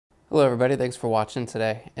Hello everybody, thanks for watching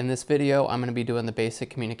today. In this video, I'm going to be doing the basic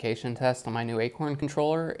communication test on my new Acorn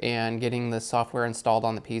controller and getting the software installed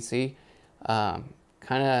on the PC. Kind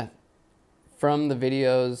of from the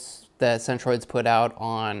videos that Centroid's put out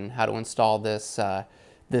on how to install this,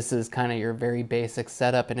 this is kind of your very basic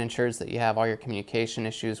setup. It ensures that you have all your communication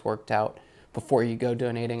issues worked out before you go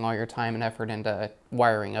donating all your time and effort into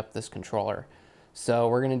wiring up this controller. So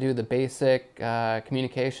we're going to do the basic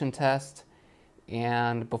communication test.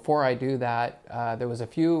 And before I do that, there was a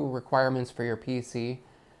few requirements for your PC.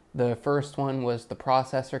 The first one was the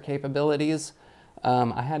processor capabilities.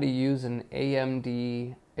 I had to use an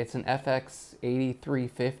AMD, it's an FX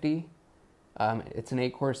 8350. It's an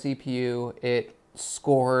 8-core CPU. It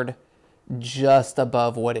scored just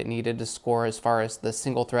above what it needed to score as far as the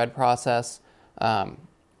single thread process. On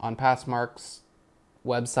Passmark's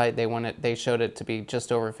website, they showed it to be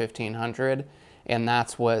just over 1500. And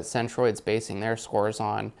that's what Centroid's basing their scores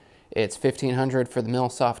on. It's 1500 for the mill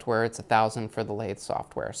software, it's 1000 for the lathe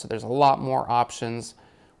software. So there's a lot more options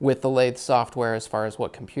with the lathe software as far as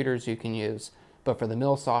what computers you can use. But for the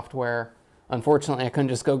mill software, unfortunately, I couldn't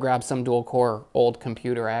just go grab some dual core old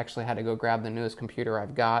computer. I actually had to go grab the newest computer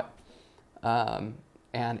I've got. And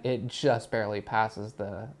it just barely passes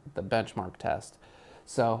the benchmark test.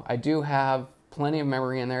 So I do have plenty of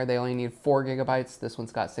memory in there. They only need 4 gigabytes. This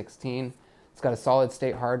one's got 16. It's got a solid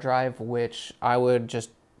state hard drive, which I would just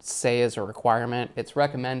say is a requirement. It's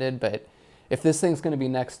recommended, but if this thing's going to be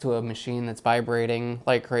next to a machine that's vibrating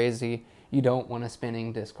like crazy, you don't want a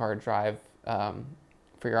spinning disk hard drive for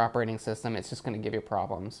your operating system. It's just going to give you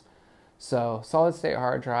problems. So solid state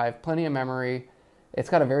hard drive, plenty of memory. It's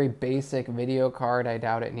got a very basic video card. I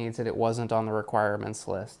doubt it needs it. It wasn't on the requirements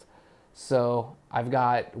list. So I've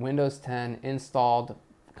got Windows 10 installed,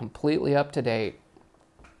 completely up to date.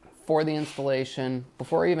 For the installation,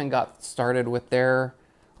 before I even got started with their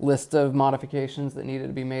list of modifications that needed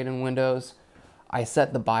to be made in Windows, I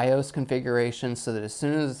set the BIOS configuration so that as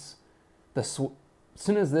soon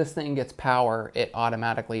as this thing gets power, it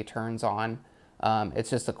automatically turns on.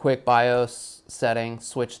 It's just a quick BIOS setting,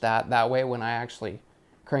 switch that. That way when I actually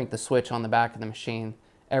crank the switch on the back of the machine,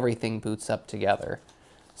 everything boots up together.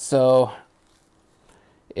 So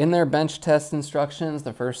in their bench test instructions,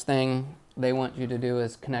 the first thing they want you to do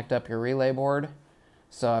is connect up your relay board.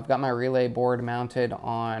 So I've got my relay board mounted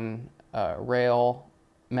on a rail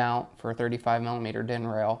mount for a 35mm DIN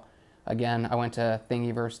rail. Again, I went to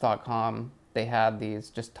thingiverse.com. They had these,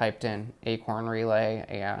 just typed in Acorn relay,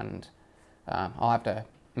 and I'll have to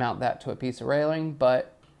mount that to a piece of railing,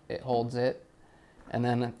 but it holds it. And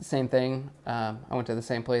then the same thing, I went to the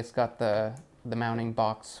same place, got the mounting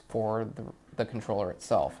box for the controller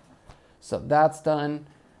itself. So that's done.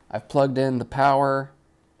 I've plugged in the power,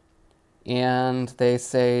 and they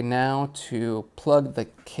say now to plug the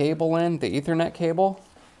cable in, the Ethernet cable.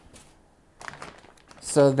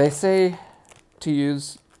 So they say to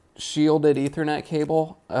use shielded Ethernet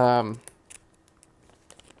cable.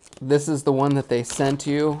 This is the one that they sent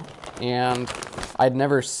you, and I'd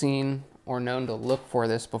never seen or known to look for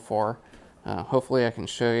this before. Hopefully I can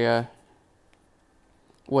show you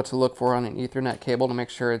what to look for on an Ethernet cable to make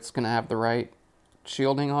sure it's going to have the right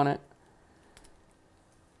shielding on it.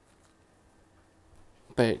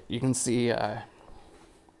 But you can see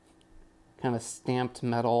kind of stamped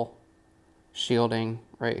metal shielding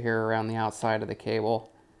right here around the outside of the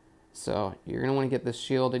cable. So you're going to want to get this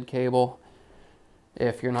shielded cable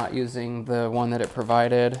if you're not using the one that it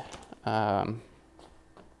provided. So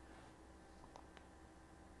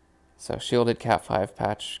shielded Cat5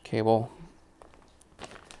 patch cable.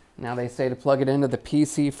 Now they say to plug it into the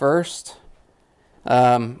PC first.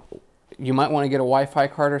 You might want to get a Wi-Fi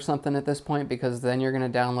card or something at this point, because then you're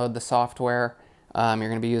going to download the software. You're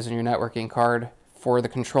going to be using your networking card for the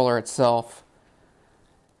controller itself.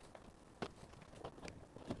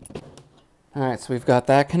 Alright, so we've got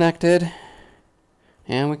that connected.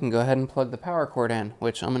 And we can go ahead and plug the power cord in,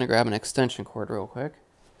 which I'm going to grab an extension cord real quick.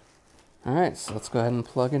 Alright, so let's go ahead and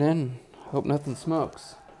plug it in. Hope nothing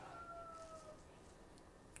smokes.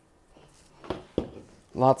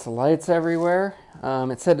 Lots of lights everywhere.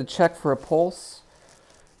 It said to check for a pulse,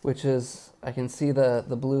 which is, I can see the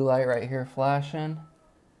blue light right here flashing.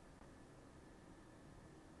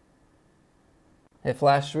 It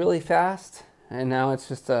flashed really fast, and now it's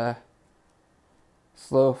just a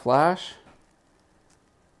slow flash.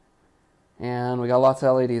 And we got lots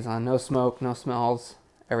of LEDs on. No smoke, no smells.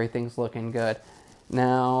 Everything's looking good.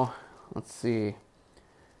 Now, let's see.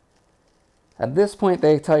 At this point,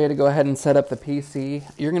 they tell you to go ahead and set up the PC.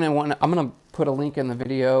 You're going to want to, I'm going to put a link in the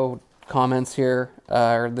video comments here,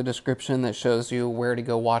 or the description, that shows you where to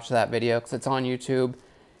go watch that video, because it's on YouTube.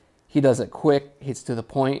 He does it quick, he's to the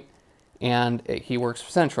point, and he works for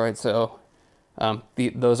Centroid, so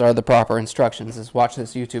those are the proper instructions. Is watch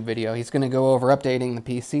this YouTube video. He's going to go over updating the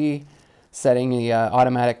PC, setting the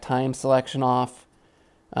automatic time selection off,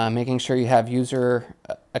 making sure you have user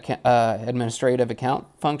administrative account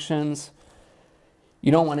functions.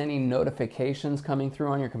 You don't want any notifications coming through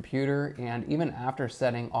on your computer, and even after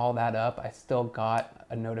setting all that up, I still got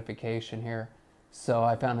a notification here. So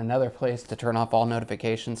I found another place to turn off all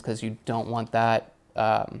notifications, because you don't want that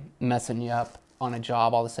messing you up on a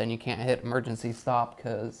job. All of a sudden you can't hit emergency stop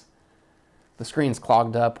because the screen's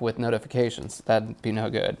clogged up with notifications. That'd be no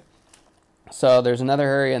good. So there's another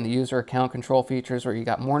area in the user account control features where you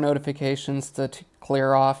got more notifications to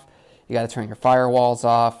clear off. You got to turn your firewalls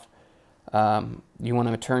off. You want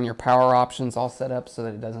to turn your power options all set up so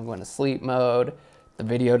that it doesn't go into sleep mode.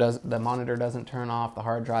 The monitor doesn't turn off, the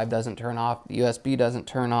hard drive doesn't turn off, the USB doesn't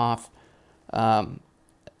turn off.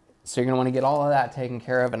 So you're going to want to get all of that taken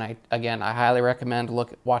care of, and I highly recommend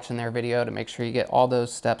watching their video to make sure you get all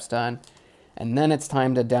those steps done. And then it's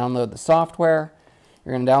time to download the software.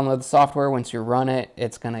 You're going to download the software. Once you run it,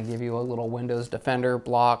 it's going to give you a little Windows Defender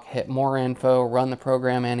block, hit more info, run the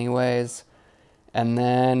program anyways, and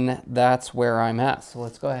then that's where I'm at. So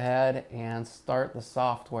let's go ahead and start the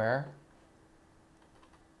software.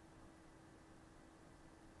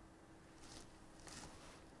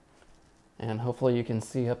 And hopefully you can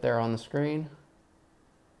see up there on the screen.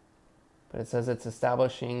 But it says it's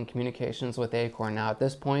establishing communications with Acorn. Now at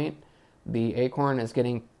this point, the Acorn is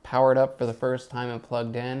getting powered up for the first time and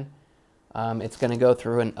plugged in. It's going to go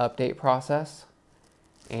through an update process.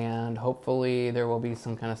 And hopefully there will be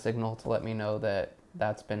some kind of signal to let me know that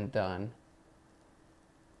that's been done.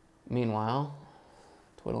 Meanwhile,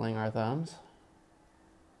 twiddling our thumbs.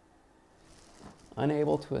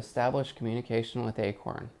 Unable to establish communication with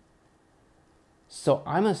Acorn. So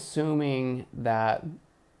I'm assuming that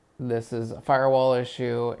this is a firewall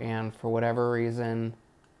issue, and for whatever reason,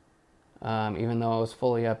 even though it was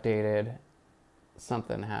fully updated,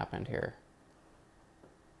 something happened here.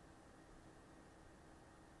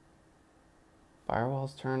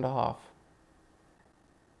 Firewall's turned off.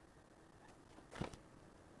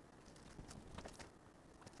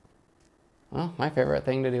 Well, my favorite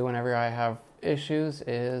thing to do whenever I have issues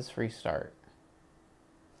is restart.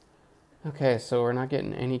 Okay, so we're not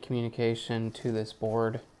getting any communication to this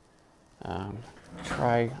board.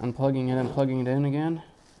 Try unplugging it and plugging it in again.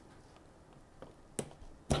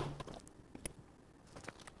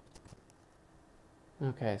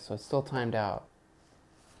 Okay, so it's still timed out.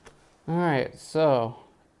 Alright, so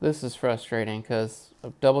this is frustrating because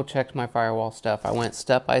I've double checked my firewall stuff. I went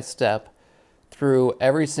step by step through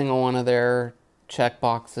every single one of their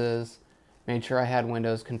checkboxes, made sure I had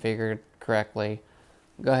Windows configured correctly.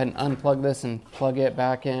 Go ahead and unplug this and plug it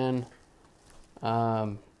back in.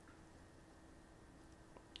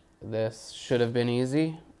 This should have been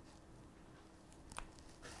easy.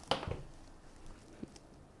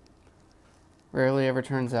 Rarely ever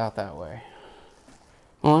turns out that way.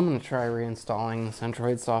 Well, I'm going to try reinstalling the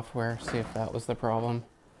Centroid software, see if that was the problem.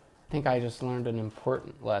 I think I just learned an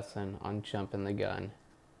important lesson on jumping the gun.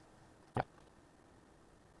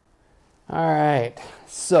 Alright,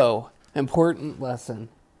 so important lesson.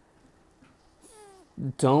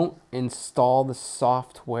 Don't install the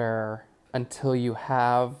software until you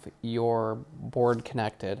have your board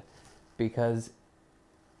connected, because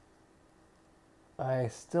I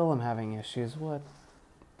still am having issues. What?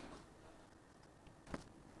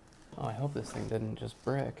 Oh, I hope this thing didn't just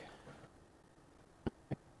brick.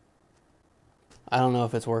 I don't know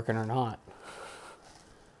if it's working or not.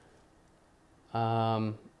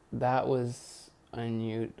 That was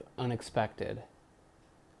unexpected.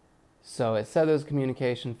 So it said there was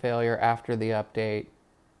communication failure after the update.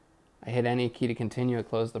 I hit any key to continue. It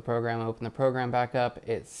closed the program, opened the program back up.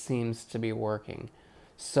 It seems to be working.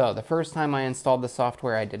 So the first time I installed the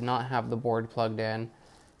software, I did not have the board plugged in,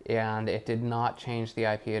 and it did not change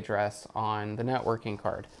the IP address on the networking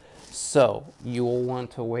card. So you will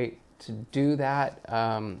want to wait to do that.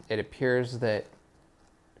 It appears that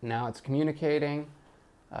now it's communicating.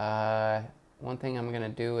 One thing I'm going to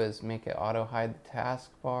do is make it auto hide the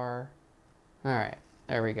taskbar. Alright,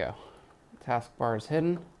 there we go. Taskbar is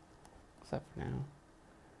hidden, except for now.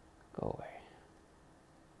 Go away.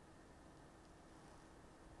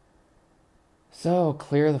 So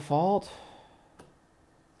clear the fault,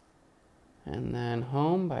 and then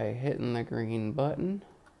home by hitting the green button.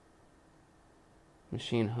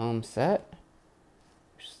 Machine home set.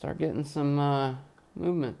 We should start getting some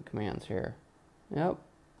movement commands here. Yep.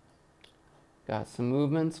 Got some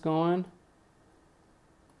movements going.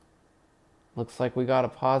 Looks like we got a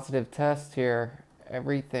positive test here.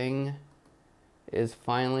 Everything is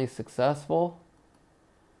finally successful.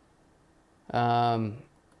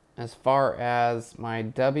 As far as my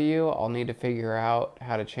W, I'll need to figure out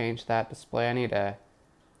how to change that display. I need to,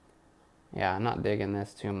 yeah, I'm not digging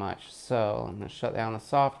this too much. So I'm going to shut down the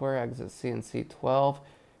software, exit CNC 12.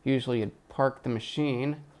 Usually you'd park the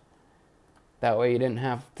machine. That way you didn't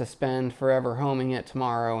have to spend forever homing it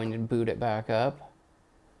tomorrow and you'd boot it back up.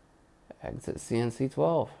 Exit CNC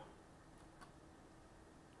 12.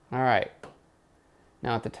 All right.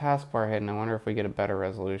 Now at the taskbar hidden, I wonder if we get a better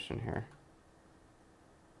resolution here.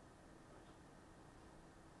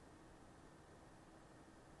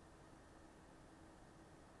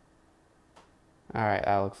 All right,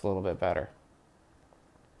 that looks a little bit better.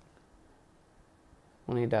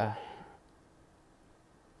 We'll need to...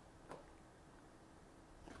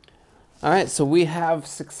 All right, so we have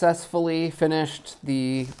successfully finished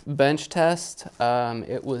the bench test.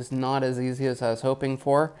 It was not as easy as I was hoping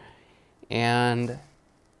for, and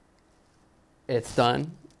it's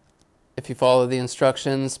done. If you follow the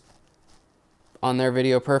instructions on their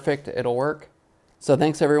video perfect, it'll work. So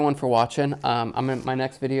thanks everyone for watching. In my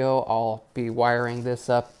next video, I'll be wiring this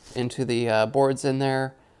up into the boards in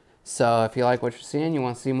there. So if you like what you're seeing, you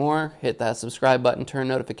want to see more, hit that subscribe button, turn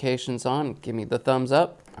notifications on, give me the thumbs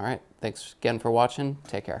up. All right, thanks again for watching.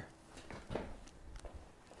 Take care.